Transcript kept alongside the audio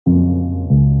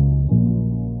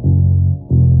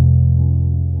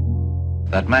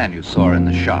That man you saw in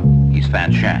the shop, he's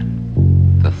Fan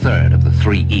Shan, the third of the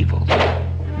three evils.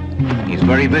 He's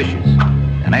very vicious,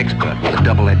 an expert with a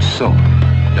double-edged sword.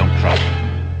 Don't trust him.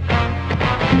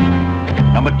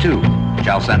 Number 2,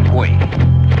 Chao San Pui.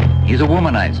 He's a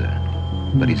womanizer,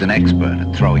 but he's an expert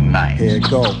at throwing knives. Here it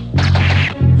go.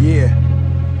 Yeah.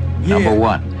 Number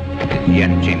 1 is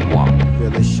Yen Jing Wang.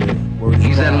 Feel this shit.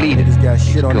 He's their leader. Niggas got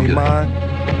shit He's on their good. mind.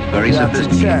 Very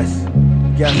sophisticated.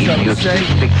 Got He something to uses say?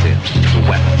 his victims as a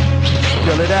weapon.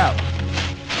 Spill it out.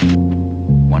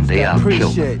 One day I'll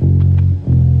kill Shit.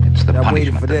 them. It's the Y'all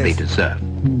waiting punishment for that they this. deserve.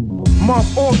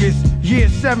 Month August, year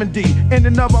 70,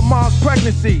 ending of my mom's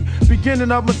pregnancy,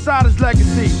 beginning of Masada's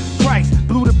legacy. Christ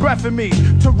blew the breath in me.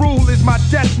 To rule is my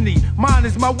destiny, mine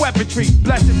is my weaponry.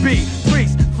 Blessed be,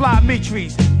 priest, fly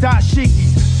mitris,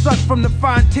 dashikis, suck from the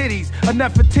fine titties, a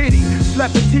Nefertiti,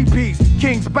 slept in teepees.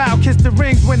 Kings bow, kiss the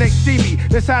rings when they see me.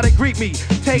 That's how they greet me.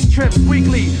 Take trips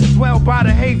weekly, dwell by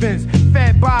the havens,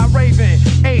 fed by a raven.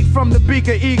 Ate from the beak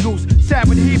of eagles, sat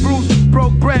with Hebrews,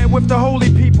 broke bread with the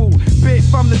holy people. Bit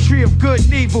from the tree of good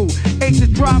and evil. Ate the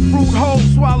dry fruit whole,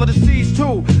 swallowed the seeds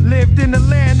too. Lived in the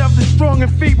land of the strong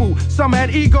and feeble. Some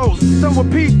had egos, some were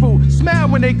peaceful. Smile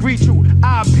when they greet you.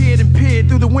 I appeared and peered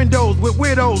through the windows with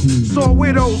widows. Saw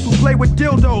widows who play with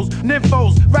dildos,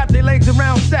 nymphos, wrap their legs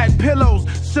around satin pillows.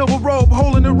 Silver robe,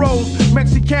 hole in the rose,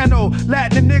 Mexicano,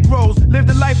 Latin and Negroes. Live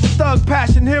the life of thug,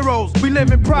 passion heroes. We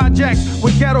live in projects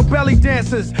with ghetto belly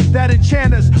dancers that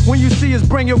enchant us. When you see us,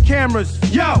 bring your cameras.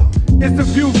 Yo, it's the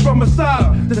view from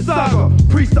Masada, the saga,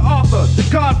 priest, the author, the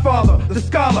godfather, the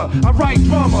scholar. I write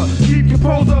drama, deep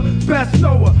composer, best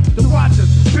knower. The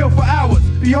watchers, built for hours.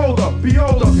 Beholder,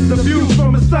 beholder, the view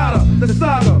from Masada, the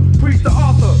saga, priest, the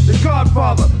author, the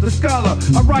godfather, the scholar.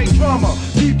 I write drama,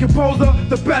 deep composer,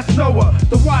 the best knower.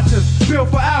 The watchers, built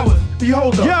for hours.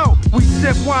 Beholder. Yo, we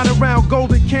sip wine around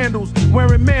golden candles,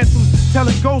 wearing mantles,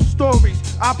 telling ghost stories.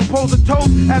 I propose a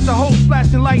toast as the host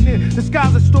flashing lightning. The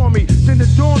skies are stormy, then it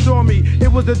dawned on me.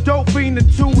 It was a dope fiend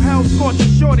and 2 hell-scorching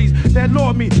shorties that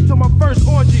lured me to my first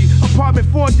orgy. Apartment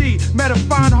 4D, met a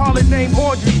fine harlot named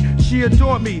Audrey. She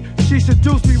adored me, she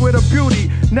seduced me with her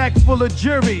beauty, neck full of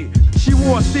jewelry. She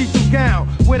wore a see-through gown.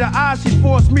 With her eyes, she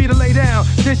forced me to lay down.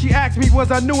 Then she asked me,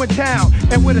 was I new in town?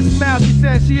 And with a smile, she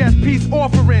said she has peace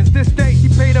offerings. This day, she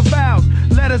paid her vows.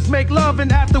 Let us make love,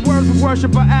 and afterwards we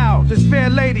worship her out. This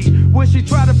fair lady, would she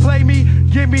try to play me?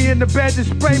 Get me in the bed and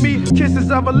spray me?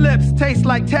 Kisses of her lips taste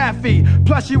like taffy.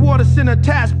 Plus she wore the center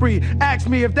taspri. Asked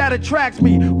me if that attracts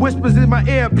me. Whispers in my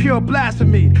ear, pure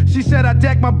blasphemy. She said I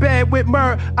deck my bed with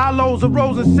myrrh, aloes, a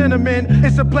rose, and cinnamon.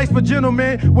 It's a place for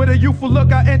gentlemen. With a youthful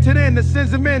look, I entered in. The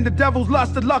sins of men, the devil's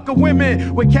lust, the luck of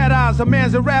women. With cat eyes, a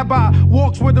man's a rabbi.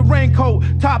 Walks with a raincoat,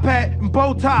 top hat, and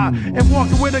bow tie. And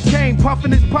walking with a cane,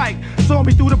 puffing his pipe. Saw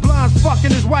me through the blinds,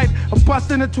 fucking his wife. I'm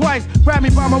busting it twice. Grab me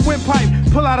by my windpipe,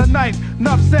 pull out a knife.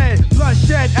 Enough said, blood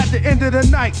shed at the end of the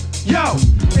night. Yo,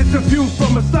 it's a view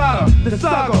from Masada, the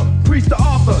saga, priest, the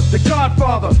author, the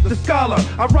godfather, the scholar.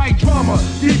 I write drama,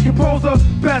 the composer,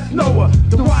 best knower.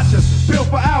 The watchers, built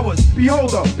for hours.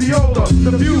 Beholder, beholder,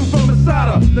 the view from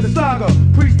Masada, the saga,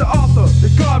 priest, the author,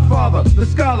 the godfather, the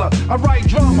scholar. I write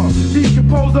drama, the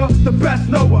composer, the best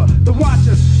knower. The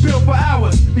watchers, built for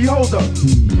hours. Beholder.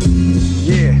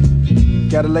 Yeah,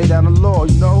 gotta lay down the law,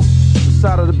 you know.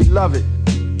 Masada the beloved,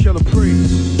 Killah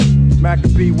Priest,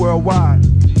 Maccabee worldwide.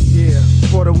 Yeah,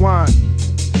 pour the wine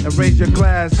and raise your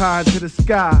glass high to the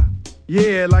sky.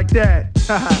 Yeah, like that.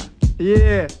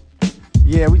 Yeah,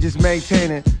 yeah, we just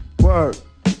maintaining. Word.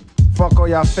 Fuck all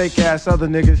y'all fake ass other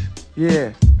niggas.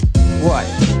 Yeah.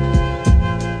 What?